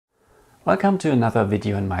Welcome to another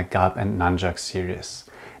video in my Gulp and Nunjucks series.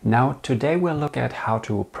 Now today we'll look at how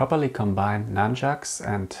to properly combine Nunjucks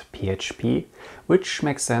and PHP, which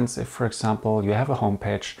makes sense if, for example, you have a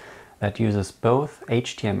homepage that uses both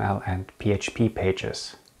HTML and PHP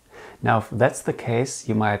pages. Now if that's the case,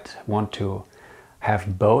 you might want to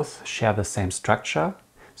have both share the same structure.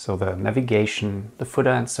 So the navigation, the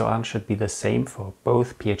footer and so on should be the same for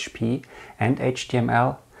both PHP and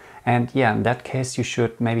HTML. And yeah, in that case you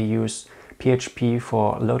should maybe use PHP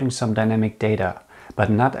for loading some dynamic data,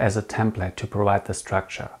 but not as a template to provide the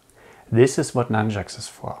structure. This is what Nunjucks is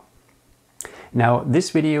for. Now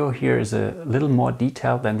this video here is a little more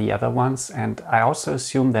detailed than the other ones, and I also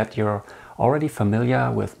assume that you're already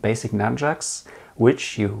familiar with basic Nunjucks,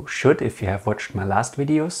 which you should if you have watched my last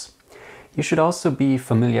videos. You should also be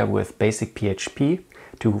familiar with basic PHP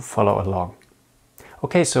to follow along.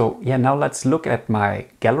 Okay, so yeah, now let's look at my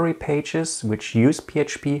gallery pages which use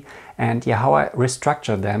PHP and yeah, how I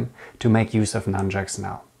restructure them to make use of Nunjucks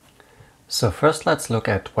now. So first let's look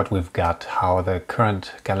at what we've got, how the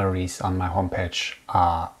current galleries on my homepage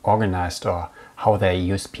are organized or how they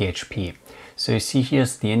use PHP. So you see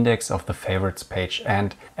here's the index of the favorites page,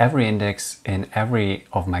 and every index in every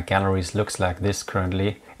of my galleries looks like this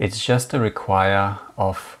currently. It's just a require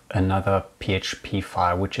of another PHP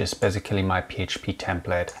file, which is basically my PHP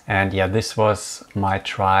template. And yeah, this was my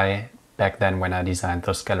try back then when I designed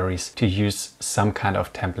those galleries to use some kind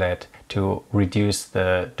of template to reduce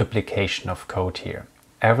the duplication of code here.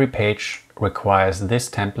 Every page requires this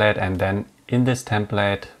template, and then in this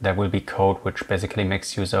template there will be code which basically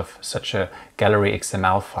makes use of such a gallery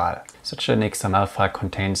XML file. Such an XML file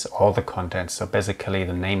contains all the content, so basically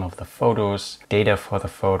the name of the photos, data for the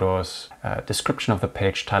photos, description of the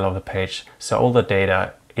page, title of the page. So all the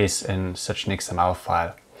data is in such an XML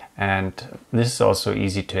file. And this is also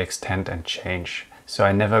easy to extend and change. So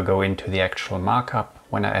I never go into the actual markup.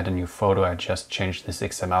 When I add a new photo, I just change this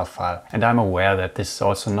XML file. And I'm aware that this is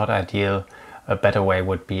also not ideal. A better way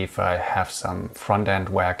would be if I have some front end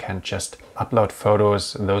where I can just upload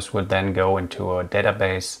photos. Those would then go into a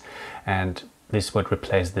database, and this would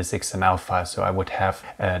replace this XML file. So I would have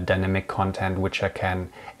dynamic content which I can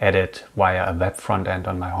edit via a web front end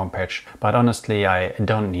on my homepage. But honestly, I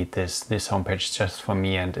don't need this. This homepage is just for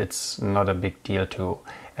me, and it's not a big deal to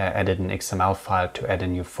edit an XML file to add a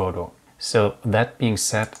new photo. So that being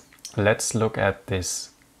said, let's look at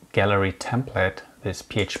this gallery template, this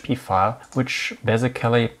PHP file, which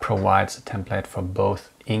basically provides a template for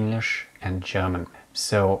both English and German.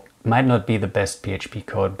 So might not be the best PHP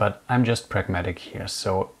code, but I'm just pragmatic here.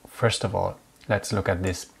 So first of all, let's look at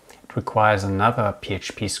this. It requires another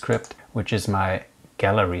PHP script, which is my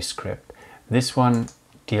gallery script. This one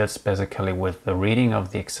deals basically with the reading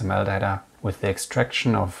of the XML data, with the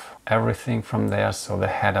extraction of everything from there. So the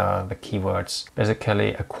header, the keywords,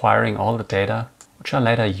 basically acquiring all the data, which are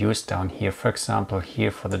later used down here. For example,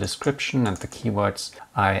 here for the description and the keywords,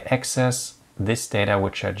 I access this data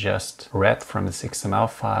which I just read from this XML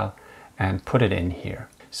file and put it in here.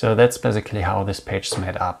 So that's basically how this page is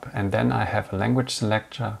made up. And then I have a language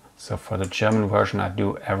selector. So for the German version, I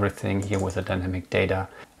do everything here with the dynamic data,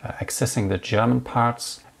 accessing the German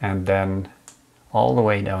parts, and then all the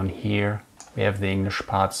way down here we have the English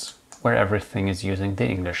parts where everything is using the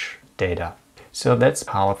English data. So that's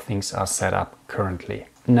how things are set up currently.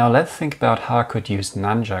 Now let's think about how I could use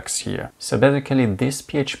Nunjucks here. So basically this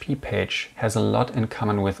PHP page has a lot in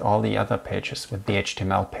common with all the other pages, with the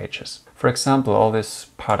HTML pages. For example, all this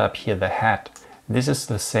part up here, the head, this is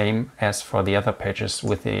the same as for the other pages,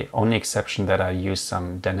 with the only exception that I use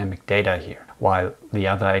some dynamic data here, while the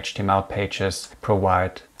other HTML pages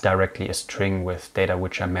provide directly a string with data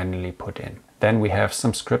which I manually put in. Then we have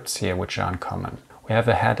some scripts here which are uncommon. We have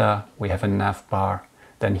a header, we have a navbar.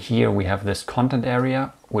 Then here we have this content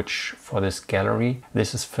area, which for this gallery,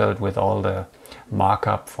 this is filled with all the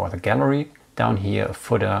markup for the gallery. Down here a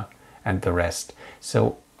footer and the rest.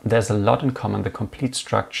 So there's a lot in common. The complete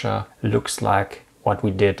structure looks like what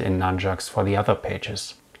we did in Nunjucks for the other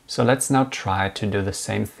pages. So let's now try to do the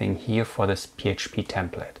same thing here for this PHP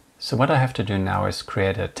template. So what I have to do now is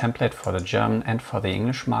create a template for the German and for the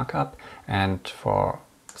English markup, and for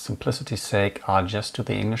simplicity's sake, I'll just do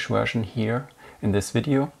the English version here in this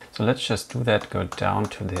video. So let's just do that, go down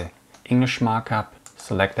to the English markup,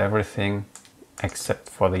 select everything except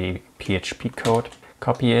for the PHP code,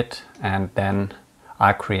 copy it, and then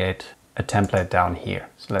I create a template down here.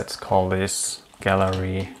 So let's call this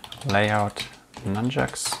gallery layout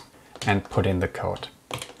Nunjucks and put in the code.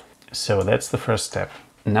 So that's the first step.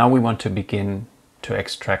 Now we want to begin to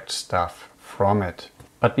extract stuff from it.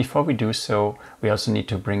 But before we do so, we also need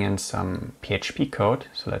to bring in some PHP code.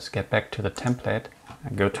 So let's get back to the template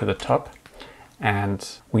and go to the top. And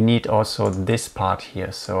we need also this part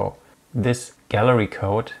here. So this gallery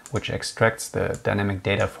code, which extracts the dynamic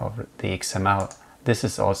data for the XML, this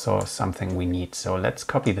is also something we need. So let's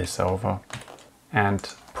copy this over and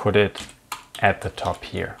put it at the top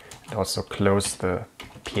here. And also close the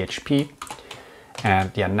PHP.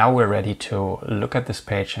 And yeah, now we're ready to look at this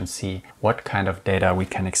page and see what kind of data we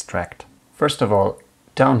can extract. First of all,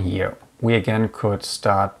 down here, we again could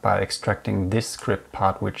start by extracting this script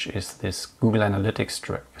part, which is this Google Analytics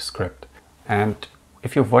script. And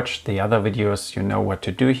if you've watched the other videos, you know what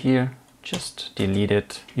to do here. Just delete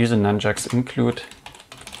it, use a Nunjucks include,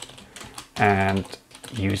 and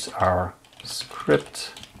use our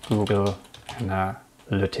script Google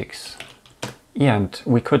Analytics. Yeah, and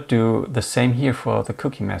we could do the same here for the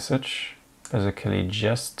cookie message. Basically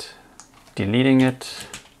just deleting it.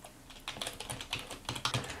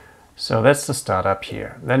 So that's the startup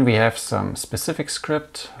here. Then we have some specific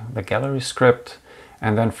script, the gallery script,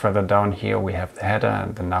 and then further down here we have the header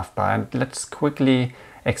and the navbar. And let's quickly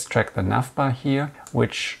extract the navbar here,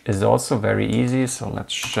 which is also very easy. So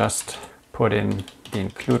let's just put in the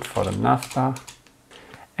include for the navbar.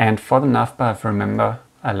 And for the navbar, if you remember,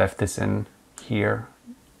 I left this in here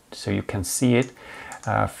so you can see it.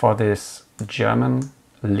 For this German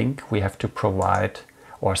link, we have to provide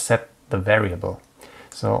or set the variable.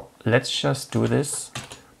 So let's just do this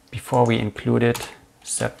before we include it.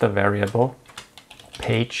 Set the variable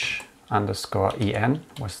page_en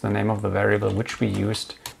was the name of the variable which we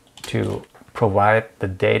used to provide the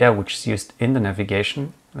data which is used in the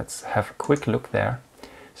navigation. Let's have a quick look there.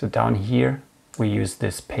 So down here we use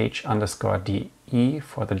this page_de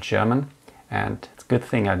for the German. And it's a good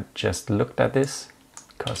thing I just looked at this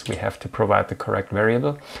because we have to provide the correct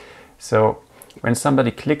variable. So when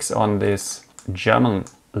somebody clicks on this German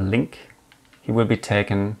link, he will be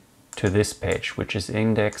taken to this page, which is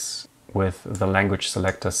index with the language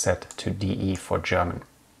selector set to DE for German.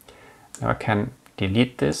 Now I can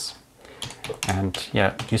delete this. And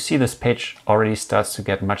yeah, you see this page already starts to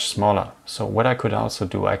get much smaller. So what I could also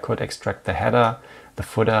do, I could extract the header, the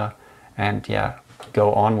footer, and yeah,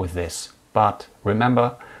 go on with this. But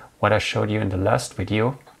remember what I showed you in the last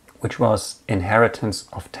video, which was inheritance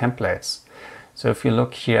of templates. So if you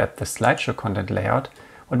look here at the slideshow content layout,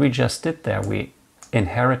 what we just did there, we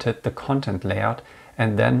inherited the content layout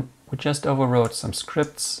and then we just overrode some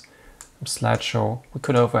scripts, some slideshow. We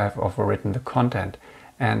could have overwritten the content.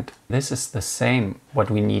 And this is the same what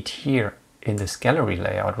we need here in this gallery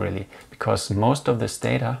layout really, because most of this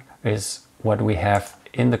data is what we have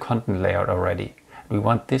in the content layout already. We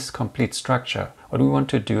want this complete structure. What we want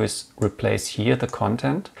to do is replace here the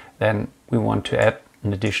content. Then we want to add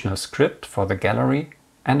an additional script for the gallery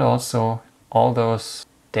and also all those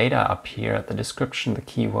data up here, the description, the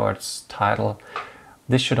keywords, title.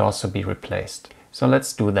 This should also be replaced. So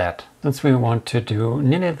let's do that. Since we want to do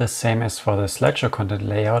nearly the same as for the slideshow content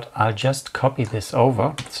layout, I'll just copy this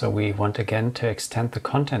over. So we want again to extend the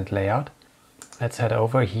content layout. Let's head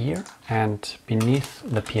over here and beneath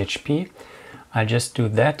the PHP, I'll just do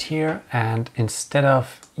that here, and instead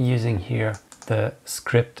of using here the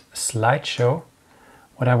script slideshow,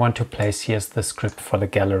 what I want to place here is the script for the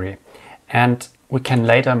gallery. And we can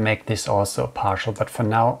later make this also partial, but for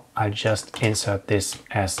now I'll just insert this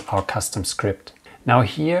as our custom script. Now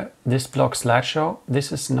here, this block slideshow,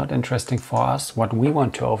 this is not interesting for us. What we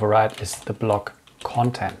want to override is the block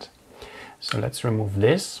content. So let's remove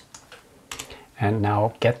this and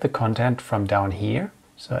now get the content from down here.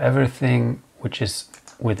 So everything which is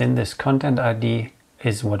within this content ID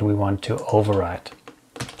is what we want to override.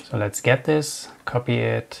 So let's get this, copy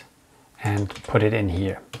it and put it in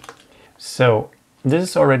here. So this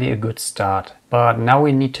is already a good start, but now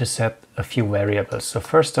we need to set a few variables. So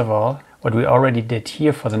first of all, what we already did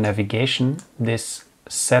here for the navigation, this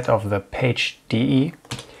set of the page DE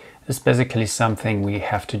is basically something we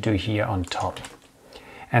have to do here on top.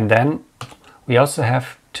 And then we also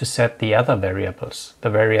have to set the other variables, the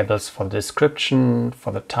variables for the description,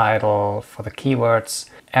 for the title, for the keywords,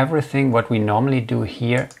 everything what we normally do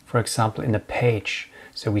here, for example, in a page.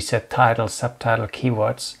 So we set title, subtitle,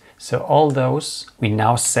 keywords. So all those we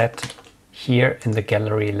now set here in the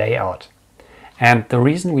gallery layout. And the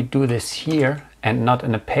reason we do this here and not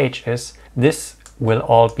in a page is this will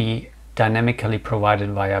all be dynamically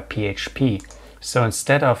provided via PHP. So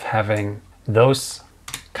instead of having those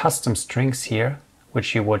custom strings here,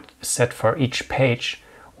 which you would set for each page,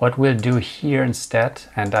 what we'll do here instead,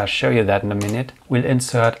 and I'll show you that in a minute, we'll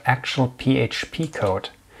insert actual PHP code.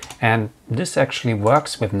 And this actually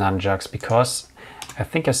works with Nunjucks because I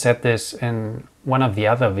think I said this in one of the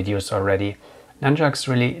other videos already. Nunjucks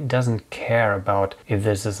really doesn't care about if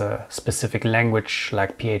this is a specific language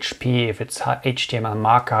like PHP, if it's HTML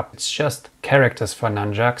markup. It's just characters for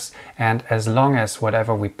Nunjucks, and as long as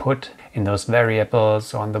whatever we put in those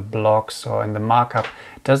variables or in the blocks or in the markup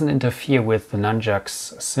doesn't interfere with the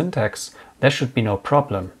Nunjucks syntax, there should be no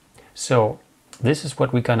problem. So this is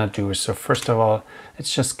what we're gonna do. So first of all,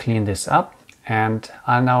 let's just clean this up, and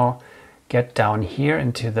I'll now get down here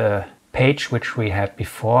into the page which we had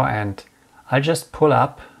before, and I'll just pull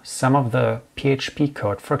up some of the PHP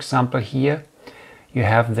code. For example, here you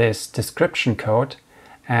have this description code,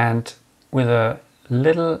 and with a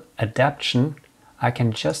little adaptation I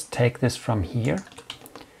can just take this from here.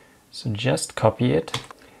 So just copy it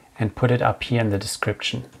and put it up here in the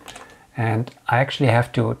description. And I actually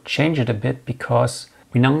have to change it a bit because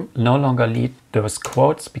we no longer need those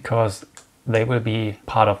quotes, because they will be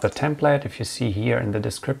part of the template. If you see here in the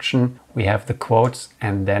description, we have the quotes,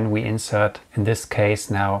 and then we insert, in this case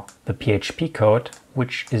now, the PHP code,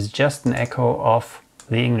 which is just an echo of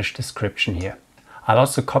the English description here. I'll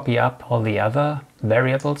also copy up all the other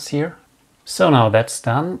variables here. So now that's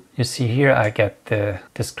done. You see here I get the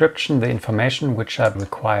description, the information which I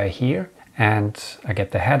require here, and I get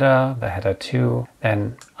the header 2,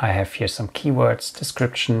 then I have here some keywords,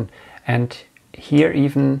 description, and here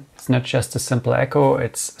even it's not just a simple echo,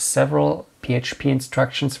 it's several PHP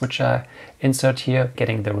instructions which I insert here,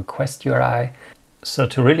 getting the request URI. So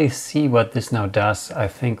to really see what this now does, I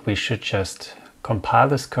think we should just compile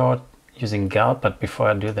this code using Gulp. But before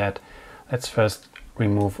I do that, let's first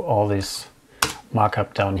remove all this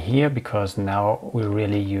markup down here, because now we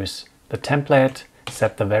really use the template,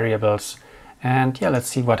 set the variables, and yeah, let's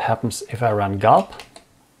see what happens if I run Gulp.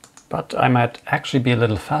 But I might actually be a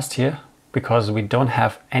little fast here, because we don't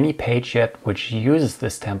have any page yet which uses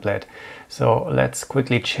this template. So let's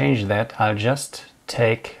quickly change that. I'll just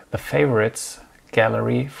take the favorites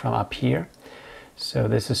gallery from up here. So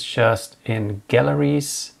this is just in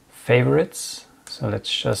galleries, favorites. So let's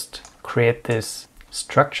just create this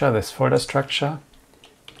structure, this folder structure,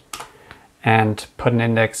 and put an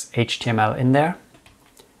index HTML in there.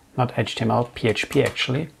 Not HTML, PHP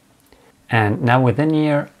actually. And now within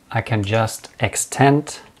here, I can just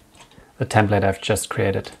extend the template I've just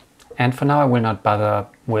created. And for now I will not bother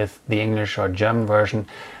with the English or German version.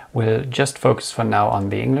 We'll just focus for now on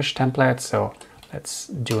the English template. So let's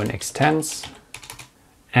do an extends.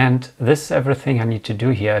 And this is everything I need to do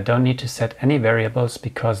here. I don't need to set any variables,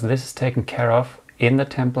 because this is taken care of in the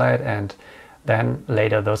template, and then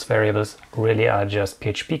later those variables really are just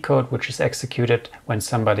PHP code which is executed when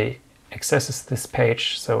somebody accesses this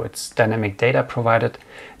page. So it's dynamic data provided.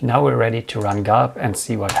 Now we're ready to run Gulp and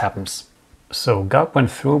see what happens. So Gulp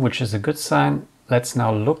went through, which is a good sign. Let's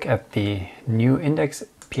now look at the new index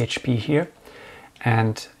PHP here.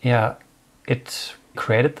 And yeah, it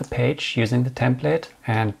created the page using the template,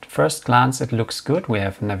 and first glance it looks good. We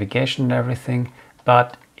have navigation and everything.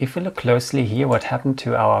 But if we look closely here, what happened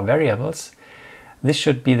to our variables, this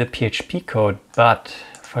should be the PHP code, but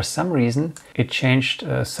for some reason it changed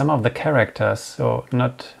some of the characters. So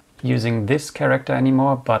not using this character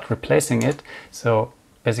anymore, but replacing it. So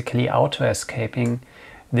basically auto-escaping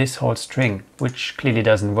this whole string, which clearly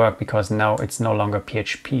doesn't work, because now it's no longer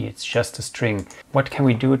PHP, it's just a string. What can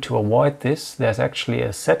we do to avoid this? There's actually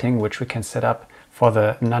a setting which we can set up for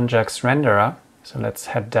the Nunjucks renderer. So let's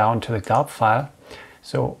head down to the Gulp file.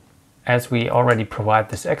 So as we already provide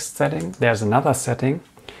this X setting, there's another setting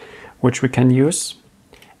which we can use,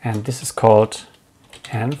 and this is called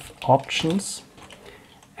env options.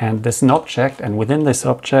 And this is an object, and within this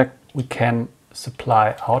object we can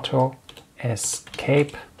supply auto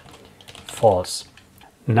escape false.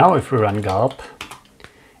 Now if we run Gulp,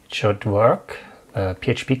 it should work.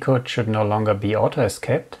 PHP code should no longer be auto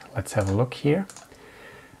escaped. Let's have a look here.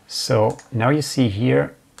 So now you see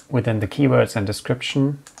here within the keywords and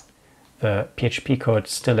description, the PHP code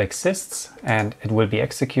still exists and it will be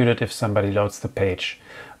executed if somebody loads the page.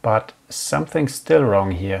 But something's still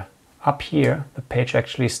wrong here. Up here, the page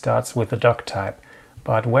actually starts with the doc type.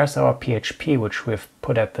 But where's our PHP, which we've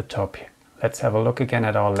put at the top? Let's have a look again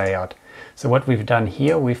at our layout. So what we've done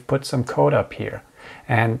here, we've put some code up here.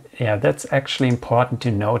 And yeah, that's actually important to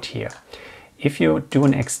note here. If you do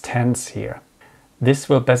an extends here, this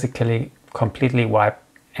will basically completely wipe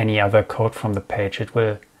any other code from the page. It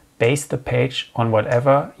will base the page on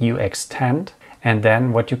whatever you extend. And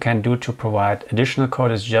then what you can do to provide additional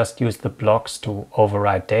code is just use the blocks to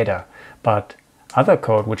override data. But other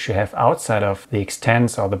code which you have outside of the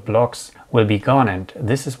extends or the blocks will be gone, and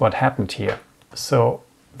this is what happened here. So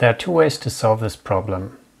there are two ways to solve this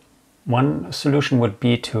problem. One solution would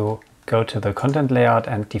be to go to the content layout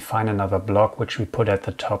and define another block, which we put at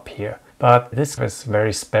the top here. But this is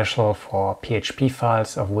very special for PHP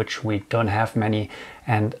files, of which we don't have many,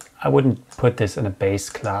 and I wouldn't put this in a base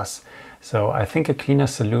class. So I think a cleaner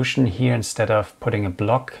solution here, instead of putting a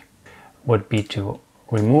block, would be to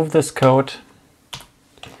remove this code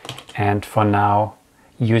and for now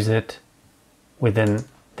use it within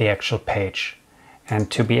the actual page.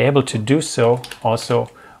 And to be able to do so,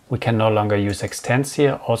 also we can no longer use extends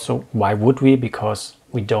here. Also, why would we? Because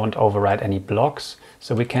we don't override any blocks.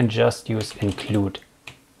 So we can just use include.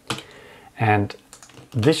 And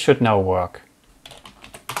this should now work.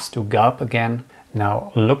 Let's do gulp again.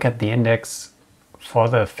 Now look at the index for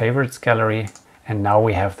the favorites gallery. And now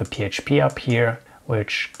we have the PHP up here,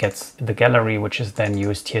 which gets the gallery, which is then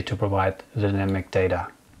used here to provide the dynamic data.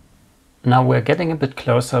 Now we're getting a bit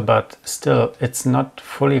closer, but still it's not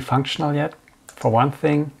fully functional yet. For one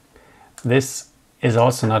thing, this is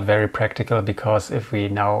also not very practical, because if we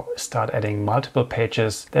now start adding multiple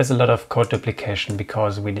pages, there's a lot of code duplication,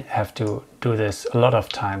 because we have to do this a lot of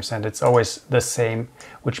times and it's always the same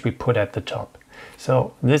which we put at the top.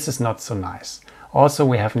 So this is not so nice. Also,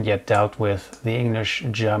 we haven't yet dealt with the English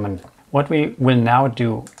German. What we will now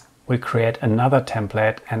do, we create another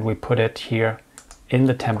template and we put it here in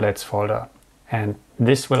the templates folder. And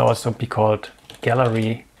this will also be called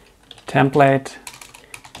gallery template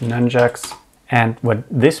Nunjucks. And what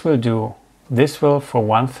this will do, this will, for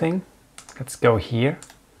one thing, let's go here,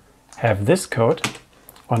 have this code,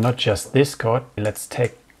 or not just this code. Let's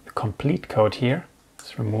take the complete code here.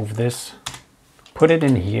 Let's remove this, put it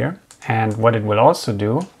in here. And what it will also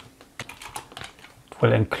do, it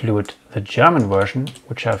will include the German version,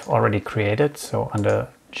 which I've already created. So under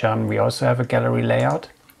German, we also have a gallery layout.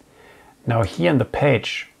 Now here in the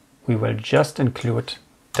page, we will just include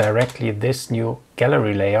directly this new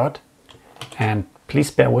gallery layout. And please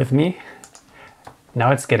bear with me.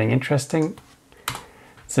 Now it's getting interesting.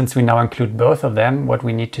 Since we now include both of them, what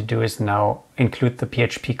we need to do is now include the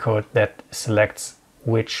PHP code that selects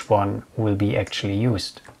which one will be actually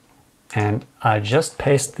used. And I'll just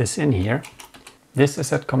paste this in here. This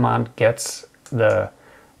is command gets the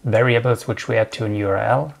variables which we add to an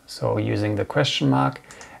URL. So using the question mark,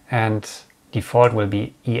 and default will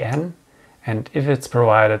be en. And if it's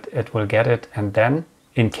provided, it will get it. And then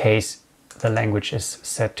in case the language is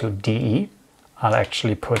set to DE, I'll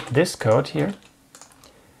actually put this code here.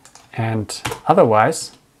 And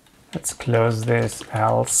otherwise, let's close this,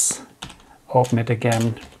 else open it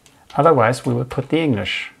again. Otherwise, we will put the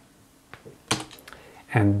English.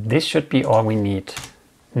 And this should be all we need.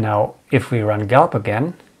 Now, if we run gulp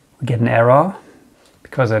again, we get an error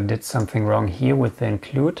because I did something wrong here with the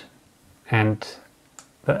include. And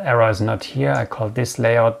the error is not here. I called this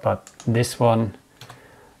layout, but this one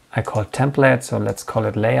I call template, so let's call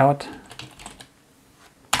it layout.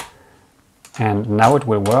 And now it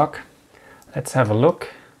will work. Let's have a look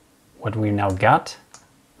what we now got.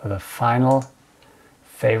 The final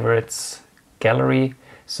favorites gallery.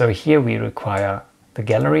 So here we require the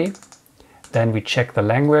gallery. Then we check the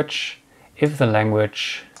language. If the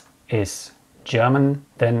language is German,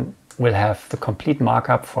 then we'll have the complete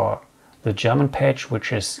markup for the German page,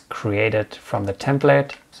 which is created from the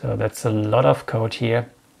template. So that's a lot of code here.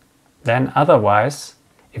 Then otherwise,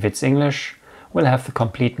 if it's English, we'll have the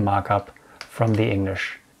complete markup from the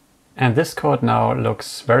English. And this code now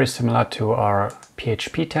looks very similar to our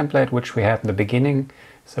PHP template, which we had in the beginning.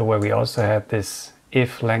 So where we also had this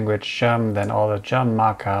if language German, then all the German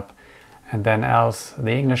markup, and then else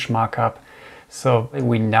the English markup. So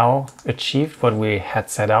we now achieved what we had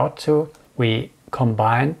set out to. We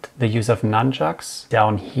combined the use of Nunjucks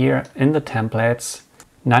down here in the templates.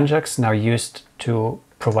 Nunjucks now used to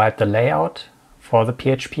provide the layout for the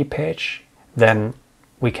PHP page. Then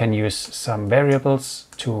we can use some variables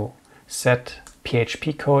to set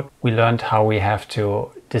PHP code. We learned how we have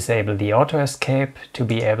to disable the auto escape to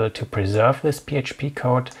be able to preserve this PHP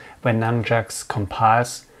code when Nunjucks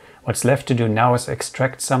compiles. What's left to do now is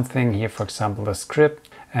extract something here, for example, the script,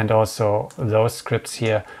 and also those scripts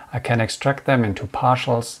here. I can extract them into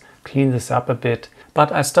partials, clean this up a bit.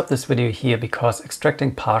 But I stopped this video here because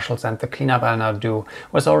extracting partials and the cleanup I'll now do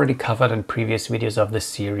was already covered in previous videos of this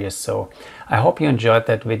series. So I hope you enjoyed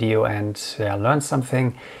that video and learned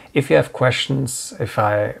something. If you have questions, if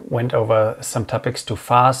I went over some topics too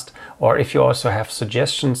fast, or if you also have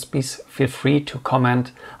suggestions, please feel free to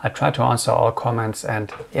comment. I try to answer all comments,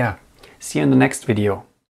 and yeah, see you in the next video.